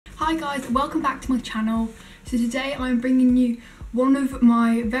Hi guys, welcome back to my channel. So today I'm bringing you one of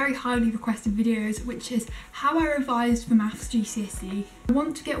my very highly requested videos, which is how I revised for Maths GCSE. I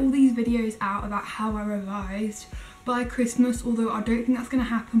want to get all these videos out about how I revised by Christmas, although I don't think that's going to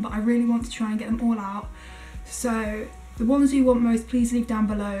happen, but I really want to try and get them all out. So the ones you want most, please leave down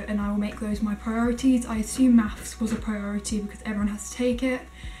below and I will make those my priorities. I assume Maths was a priority because everyone has to take it.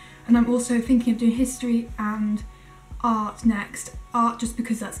 And I'm also thinking of doing history and art next. Art just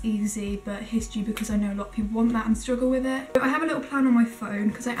because that's easy, but history because I know a lot of people want that and struggle with it. So I have a little plan on my phone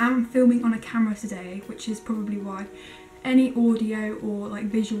because I am filming on a camera today, which is probably why any audio or like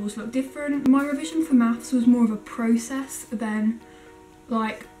visuals look different. My revision for Maths was more of a process than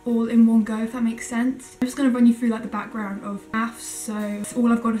like all in one go, if that makes sense. I'm just going to run you through like the background of Maths. So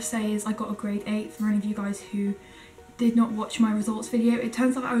all I've got to say is I got a grade 8 for any of you guys who did not watch my results video. It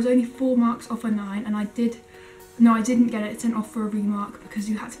turns out I was only 4 marks off a 9, and I didn't get it sent off for a remark because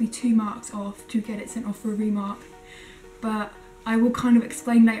you had to be 2 marks off to get it sent off for a remark. But I will kind of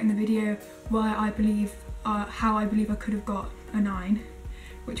explain later in the video why I believe, how I believe I could have got a 9,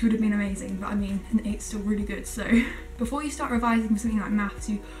 which would have been amazing, but I mean an 8's still really good. So before you start revising for something like Maths,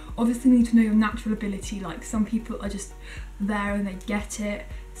 you obviously need to know your natural ability. Like some people are just there and they get it,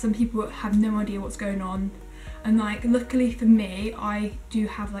 some people have no idea what's going on. And like luckily for me, I do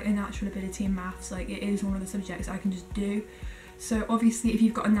have like a natural ability in Maths. Like it is one of the subjects I can just do. So obviously if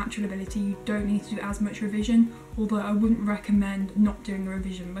you've got a natural ability, you don't need to do as much revision, although I wouldn't recommend not doing the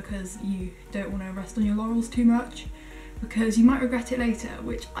revision because you don't want to rest on your laurels too much, because you might regret it later,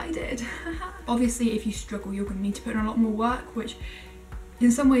 which I did. Obviously if you struggle, you're going to need to put in a lot more work, which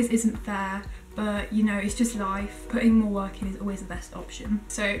in some ways isn't fair, but you know, it's just life. Putting more work in is always the best option.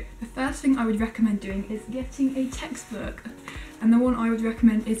 So the first thing I would recommend doing is getting a textbook, and the one I would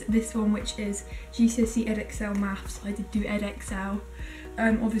recommend is this one, which is GCSE Edexcel Maths. I did do Edexcel,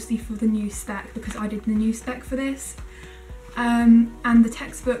 obviously for the new spec, because I did the new spec for this. And the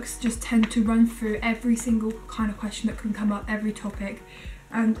textbooks just tend to run through every single kind of question that can come up, every topic,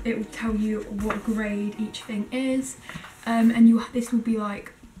 and it will tell you what grade each thing is, and this will be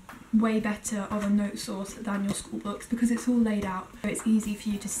like way better of a note source than your school books because it's all laid out, so it's easy for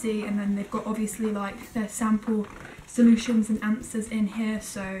you to see. And then they've got obviously like their sample solutions and answers in here,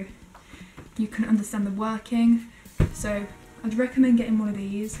 so you can understand the working. So I'd recommend getting one of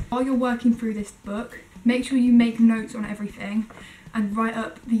these. While you're working through this book, make sure you make notes on everything and write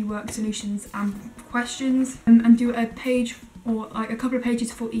up the work solutions and questions, and do a page or like a couple of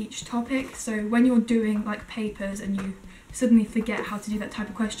pages for each topic. So when you're doing like papers and you suddenly forget how to do that type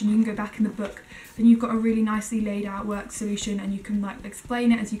of question, you can go back in the book and you've got a really nicely laid out work solution and you can like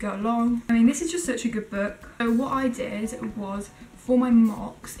explain it as you go along. I mean, this is just such a good book. So what I did was, for my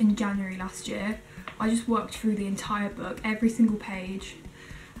mocks in January last year, I just worked through the entire book, every single page,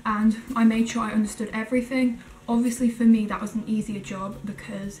 and I made sure I understood everything. Obviously for me that was an easier job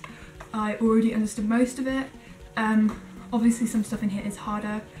because I already understood most of it. Obviously some stuff in here is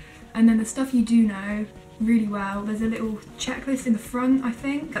harder, and then the stuff you do know really well, there's a little checklist in the front, I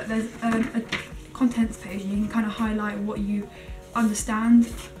think. There's a contents page and you can kind of highlight what you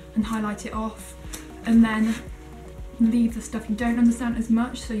understand and highlight it off, and then leave the stuff you don't understand as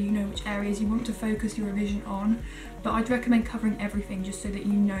much, so you know which areas you want to focus your revision on. But I'd recommend covering everything just so that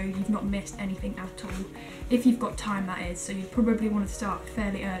you know you've not missed anything at all, if you've got time, that is. So you probably want to start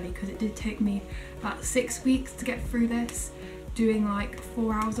fairly early because it did take me about 6 weeks to get through this, doing like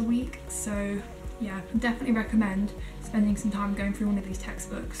 4 hours a week. So yeah, I definitely recommend spending some time going through one of these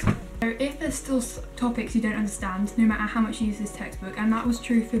textbooks. So if there's still topics you don't understand, no matter how much you use this textbook, and that was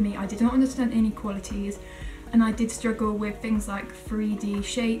true for me, I did not understand inequalities, and I did struggle with things like 3D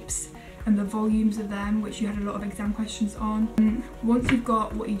shapes and the volumes of them, which you had a lot of exam questions on. And once you've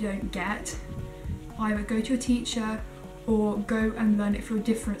got what you don't get, either go to a teacher or go and learn it through a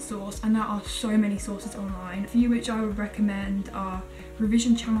different source, and there are so many sources online. A few which I would recommend are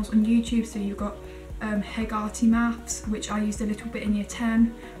revision channels on YouTube. So you've got Hegarty Maths, which I used a little bit in year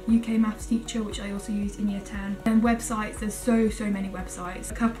 10, UK Maths Teacher, which I also used in year 10. And websites, there's so many websites.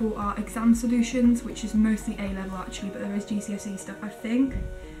 A couple are Exam Solutions, which is mostly A-level actually, but there is GCSE stuff I think,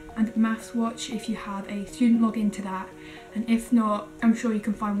 and Maths Watch if you have a student login to that, and if not, I'm sure you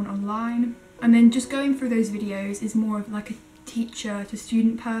can find one online. And then just going through those videos is more of like a teacher to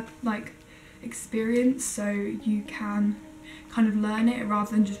student experience, so you can kind of learn it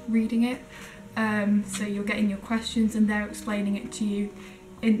rather than just reading it. So you're getting your questions and they're explaining it to you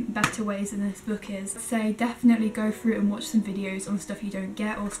in better ways than this book is. So definitely go through it and watch some videos on stuff you don't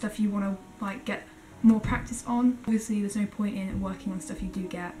get or stuff you want to like get more practice on. Obviously there's no point in working on stuff you do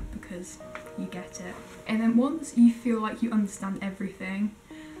get because you get it. And then once you feel like you understand everything,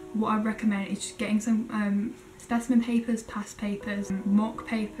 what I recommend is just getting some specimen papers, past papers, mock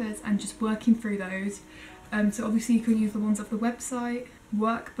papers, and just working through those. So obviously you can use the ones off the website,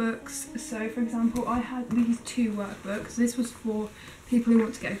 workbooks. So for example, I had these 2 workbooks. This was for people who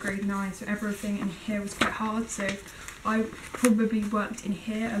want to get a grade 9, so everything in here was quite hard, so I probably worked in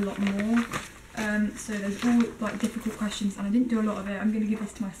here a lot more. So there's all like difficult questions, and I didn't do a lot of it. I'm going to give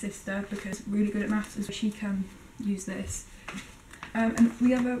this to my sister because she's really good at maths, so she can use this. And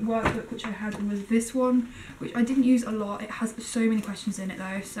the other workbook which I had was this one, which I didn't use a lot. It has so many questions in it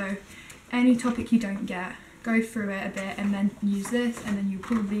though, so any topic you don't get, go through it a bit and then use this, and then you'll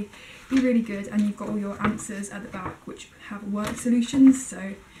probably be really good. And you've got all your answers at the back which have work solutions,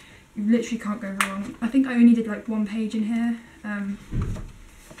 so you literally can't go wrong. I think I only did like 1 page in here,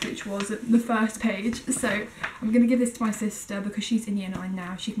 which was the first page, so I'm going to give this to my sister because she's in year 9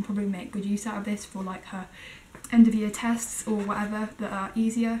 now. She can probably make good use out of this for like her end of year tests or whatever that are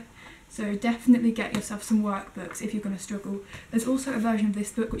easier. So definitely get yourself some workbooks if you're going to struggle. There's also a version of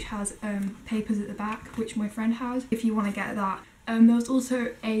this book which has papers at the back, which my friend has, if you want to get that. There was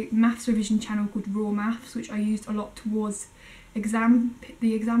also a maths revision channel called Raw Maths, which I used a lot towards the exam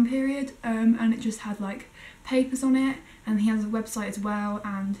period, and it just had like papers on it, and he has a website as well,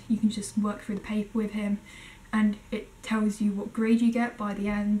 and you can just work through the paper with him, and it tells you what grade you get by the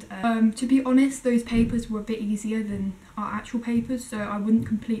end. To be honest, those papers were a bit easier than our actual papers, so I wouldn't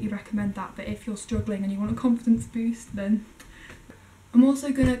completely recommend that, but if you're struggling and you want a confidence boost, then... I'm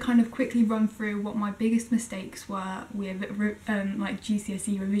also going to kind of quickly run through what my biggest mistakes were with like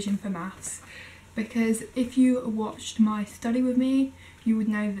GCSE revision for maths, because if you watched my study with me, you would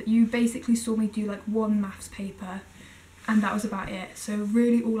know that you basically saw me do like 1 maths paper, and that was about it. So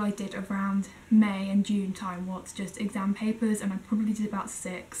really all I did around May and June time was just exam papers, and I probably did about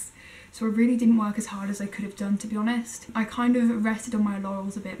 6. So I really didn't work as hard as I could have done, to be honest. I kind of rested on my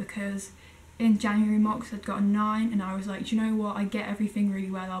laurels a bit because in January mocks I'd got a 9, and I was like, do you know what, I get everything really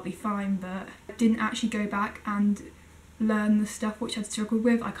well, I'll be fine. But I didn't actually go back and learn the stuff which I'd struggled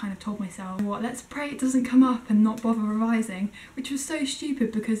with. I kind of told myself, what, let's pray it doesn't come up and not bother revising, which was so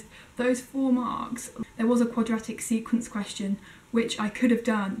stupid because those 4 marks, there was a quadratic sequence question which I could have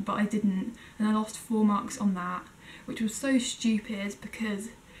done but I didn't, and I lost 4 marks on that, which was so stupid because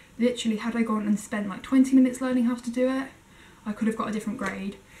literally had I gone and spent like 20 minutes learning how to do it, I could have got a different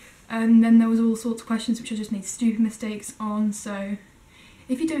grade. And then there was all sorts of questions which I just made stupid mistakes on. So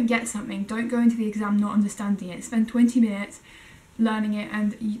if you don't get something, don't go into the exam not understanding it. Spend 20 minutes learning it,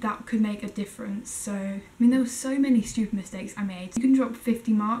 and that could make a difference. So, I mean, there were so many stupid mistakes I made. You can drop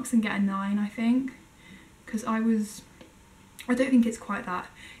 50 marks and get a 9, I think, because I don't think it's quite that.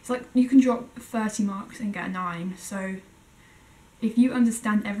 It's like you can drop 30 marks and get a 9. So if you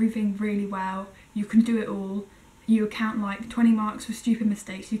understand everything really well, you can do it all. You account like 20 marks for stupid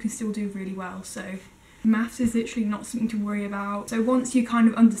mistakes, you can still do really well. So maths is literally not something to worry about. So once you kind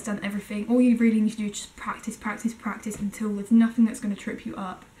of understand everything, all you really need to do is just practice, practice, practice until there's nothing that's going to trip you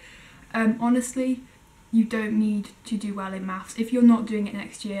up. Honestly, you don't need to do well in maths if you're not doing it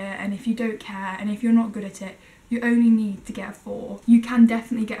next year, and if you don't care, and if you're not good at it, you only need to get a 4. You can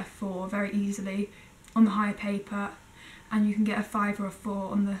definitely get a 4 very easily on the higher paper, and you can get a 5 or a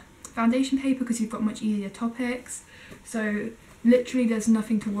 4 on the foundation paper because you've got much easier topics. So literally there's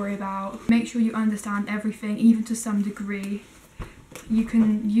nothing to worry about. Make sure you understand everything, even to some degree. You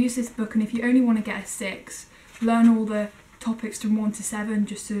can use this book, and if you only want to get a 6, learn all the topics from 1 to 7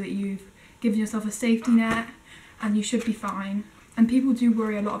 just so that you've given yourself a safety net, and you should be fine. And people do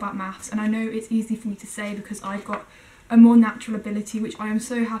worry a lot about maths, and I know it's easy for me to say because I've got a more natural ability, which I am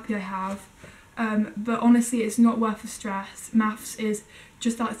so happy I have. But honestly, it's not worth the stress. Maths is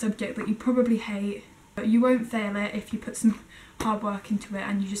just that subject that you probably hate, but you won't fail it if you put some hard work into it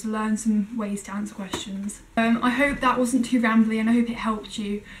and you just learn some ways to answer questions. I hope that wasn't too rambly, and I hope it helped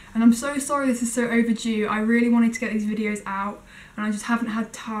you. And I'm so sorry this is so overdue. I really wanted to get these videos out and I just haven't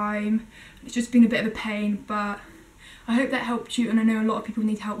had time. It's just been a bit of a pain, but I hope that helped you, and I know a lot of people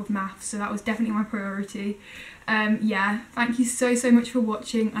need help with maths, so that was definitely my priority. Yeah, thank you so much for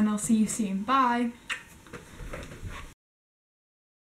watching, and I'll see you soon. Bye!